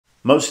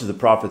Most of the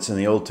prophets in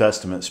the Old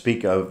Testament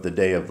speak of the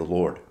day of the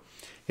Lord.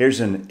 Here's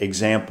an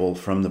example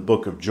from the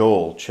book of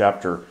Joel,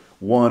 chapter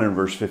 1 and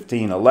verse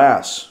 15.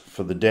 Alas,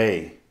 for the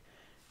day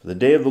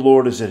of the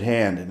Lord is at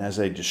hand, and as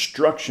a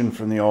destruction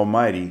from the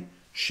Almighty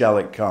shall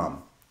it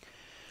come.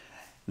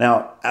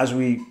 Now, as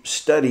we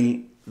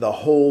study the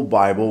whole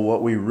Bible,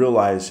 what we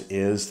realize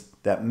is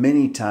that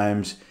many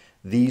times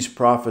these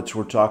prophets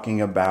were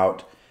talking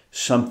about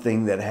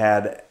something that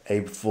had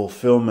a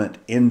fulfillment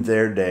in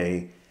their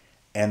day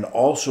and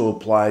also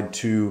applied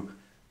to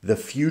the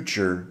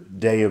future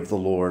day of the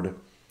Lord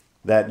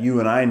that you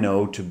and I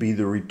know to be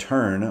the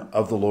return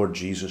of the Lord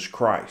Jesus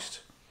Christ.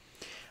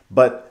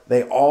 But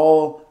they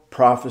all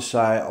prophesy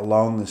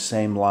along the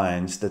same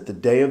lines that the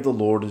day of the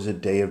Lord is a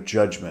day of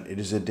judgment. It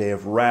is a day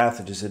of wrath.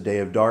 It is a day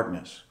of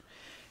darkness.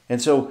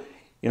 And so,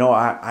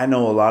 I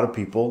know a lot of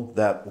people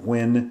that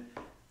when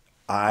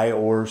I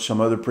or some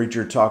other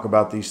preacher talk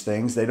about these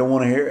things, they don't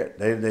want to hear it.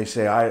 They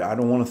say, I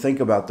don't want to think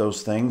about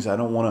those things. I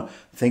don't want to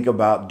think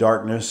about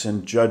darkness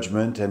and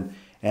judgment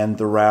and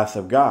the wrath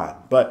of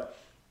God. But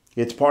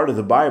it's part of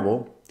the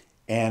Bible,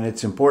 and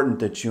it's important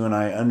that you and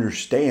I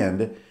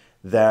understand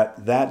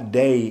that that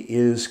day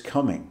is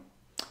coming.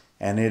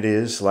 And it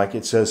is, like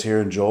it says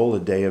here in Joel, a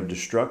day of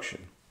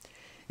destruction.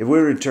 If we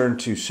return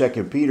to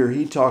 2 Peter,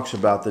 he talks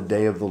about the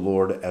day of the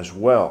Lord as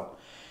well.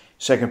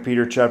 2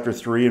 Peter chapter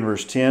 3 and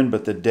verse 10,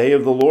 but the day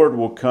of the Lord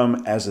will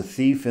come as a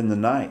thief in the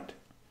night,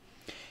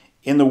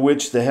 in the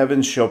which the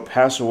heavens shall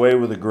pass away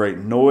with a great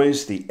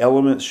noise, the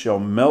elements shall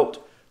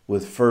melt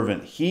with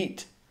fervent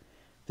heat,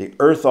 the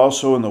earth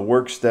also and the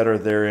works that are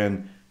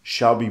therein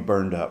shall be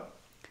burned up.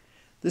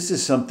 This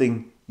is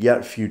something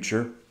yet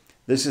future.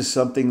 This is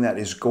something that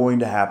is going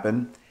to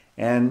happen,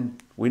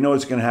 and we know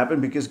it's going to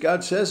happen because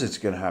God says it's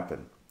going to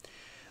happen.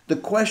 The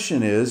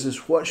question is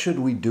what should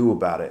we do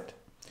about it?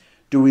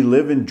 Do we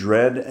live in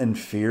dread and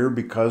fear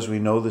because we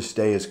know this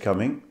day is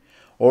coming?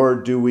 Or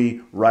do we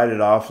write it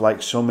off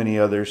like so many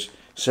others,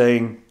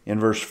 saying in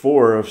verse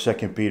 4 of 2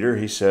 Peter,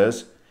 he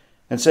says,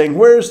 and saying,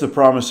 where is the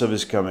promise of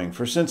his coming?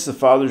 For since the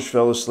fathers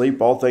fell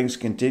asleep, all things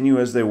continue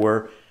as they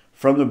were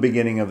from the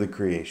beginning of the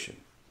creation.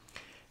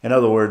 In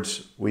other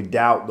words, we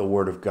doubt the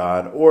word of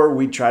God, or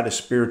we try to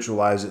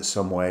spiritualize it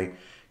some way,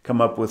 come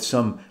up with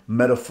some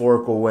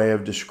metaphorical way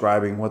of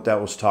describing what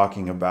that was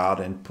talking about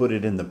and put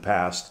it in the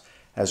past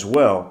as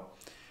well.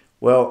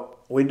 Well,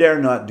 we dare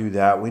not do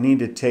that. We need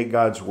to take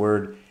God's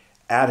word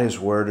at his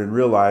word and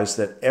realize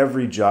that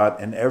every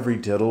jot and every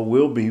tittle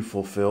will be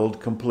fulfilled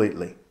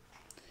completely.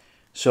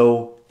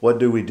 So what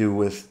do we do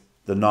with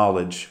the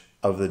knowledge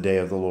of the day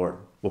of the Lord?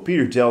 Well,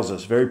 Peter tells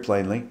us very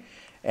plainly,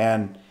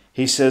 and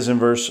he says in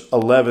verse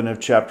 11 of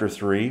chapter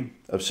 3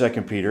 of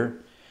 2 Peter,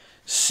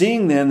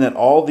 seeing then that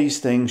all these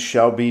things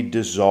shall be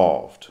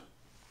dissolved.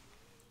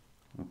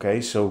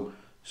 Okay, so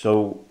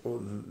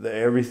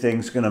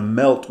everything's going to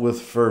melt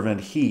with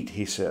fervent heat,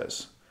 he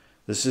says.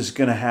 This is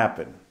going to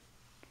happen.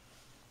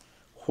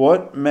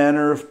 What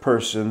manner of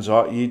persons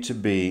ought ye to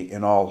be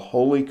in all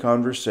holy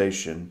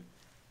conversation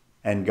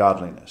and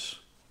godliness?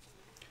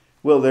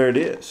 Well, there it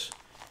is.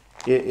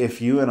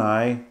 If you and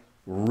I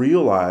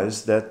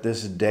realize that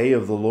this day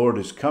of the Lord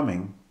is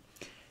coming,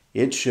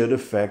 it should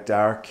affect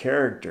our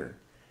character.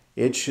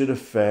 It should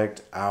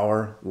affect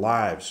our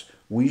lives.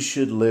 We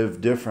should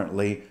live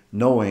differently,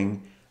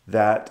 knowing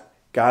that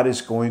God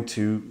is going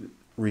to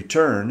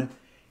return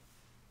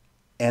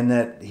and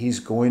that he's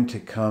going to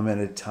come at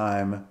a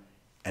time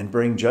and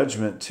bring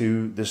judgment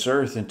to this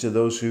earth and to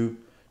those who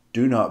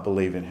do not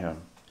believe in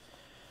him.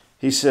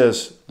 He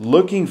says,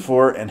 looking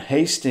for and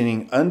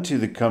hastening unto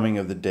the coming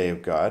of the day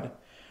of God,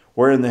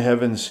 wherein the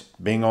heavens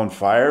being on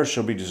fire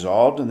shall be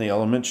dissolved, and the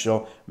elements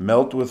shall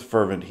melt with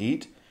fervent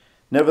heat.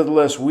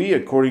 Nevertheless, we,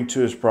 according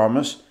to his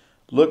promise,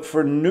 look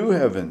for new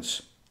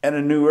heavens and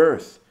a new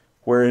earth,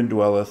 wherein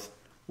dwelleth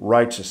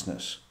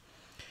righteousness.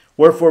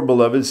 Wherefore,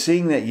 beloved,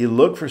 seeing that ye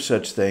look for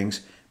such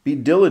things, be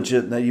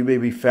diligent that you may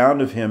be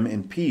found of him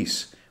in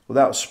peace,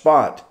 without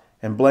spot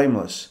and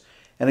blameless,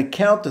 and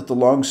account that the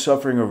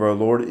long-suffering of our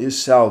Lord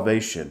is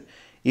salvation,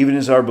 even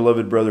as our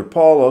beloved brother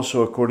Paul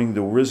also, according to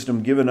the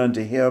wisdom given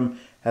unto him,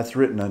 hath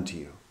written unto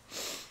you.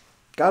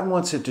 God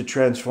wants it to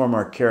transform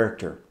our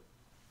character.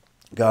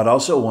 God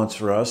also wants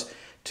for us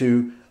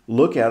to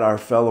look at our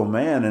fellow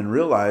man and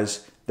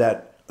realize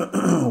that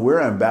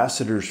we're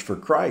ambassadors for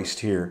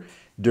Christ here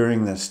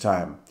during this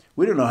time.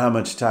 We don't know how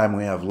much time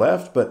we have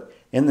left, but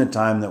in the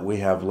time that we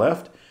have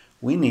left,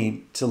 we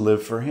need to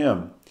live for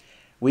him.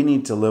 We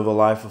need to live a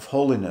life of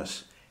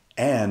holiness.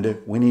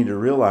 And we need to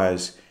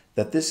realize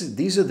that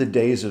these are the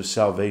days of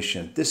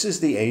salvation. This is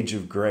the age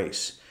of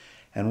grace.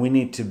 And we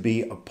need to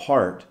be a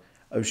part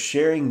of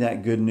sharing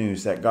that good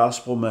news, that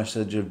gospel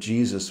message of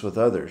Jesus with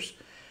others,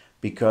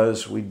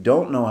 because we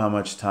don't know how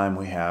much time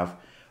we have,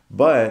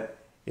 but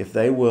if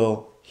they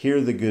will hear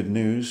the good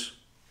news,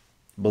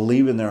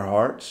 believe in their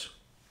hearts,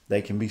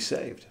 they can be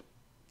saved.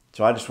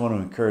 So I just want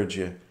to encourage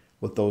you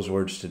with those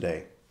words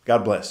today.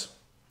 God bless.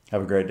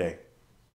 Have a great day.